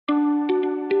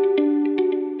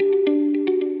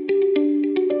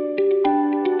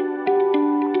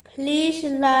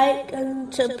like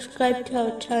and subscribe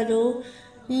to our channel.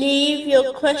 Leave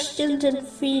your questions and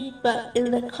feedback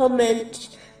in the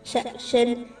comments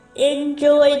section.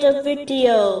 Enjoy the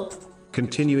video.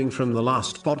 Continuing from the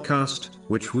last podcast,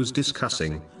 which was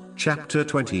discussing chapter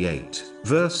 28,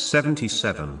 verse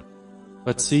 77.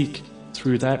 But seek,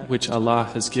 through that which Allah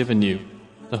has given you,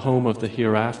 the home of the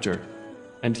hereafter,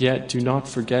 and yet do not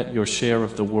forget your share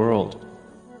of the world.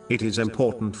 It is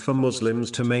important for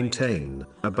Muslims to maintain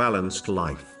a balanced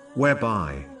life,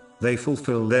 whereby they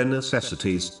fulfill their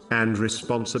necessities and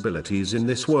responsibilities in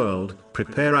this world,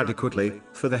 prepare adequately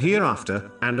for the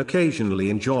hereafter, and occasionally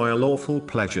enjoy lawful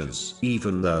pleasures.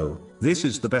 Even though this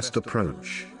is the best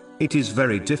approach, it is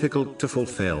very difficult to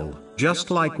fulfill,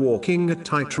 just like walking a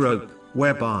tightrope,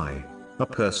 whereby a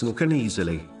person can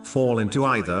easily fall into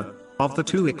either of the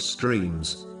two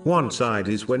extremes. One side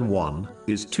is when one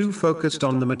is too focused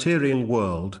on the material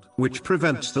world, which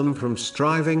prevents them from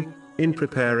striving in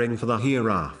preparing for the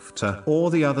hereafter,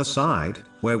 or the other side,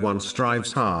 where one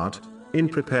strives hard in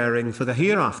preparing for the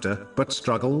hereafter, but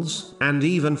struggles and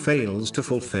even fails to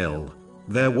fulfill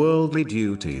their worldly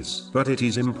duties. But it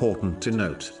is important to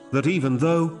note that even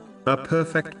though a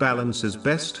perfect balance is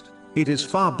best, it is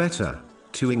far better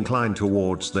to incline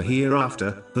towards the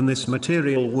hereafter than this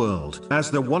material world,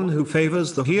 as the one who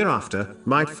favors the hereafter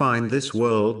might find this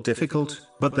world difficult,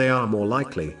 but they are more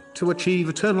likely to achieve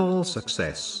eternal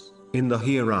success in the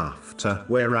hereafter,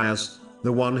 whereas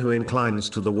the one who inclines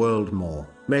to the world more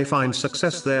may find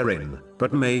success therein,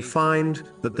 but may find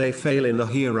that they fail in the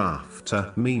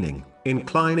hereafter, meaning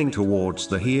inclining towards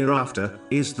the hereafter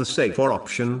is the safer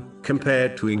option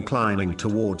compared to inclining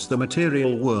towards the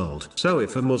material world. So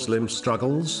if a Muslim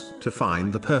struggles to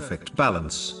find the perfect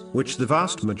balance, which the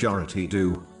vast majority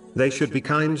do, they should be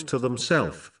kind to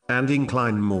themselves and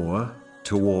incline more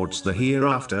towards the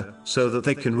hereafter, so that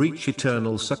they can reach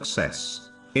eternal success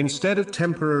instead of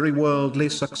temporary worldly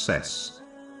success.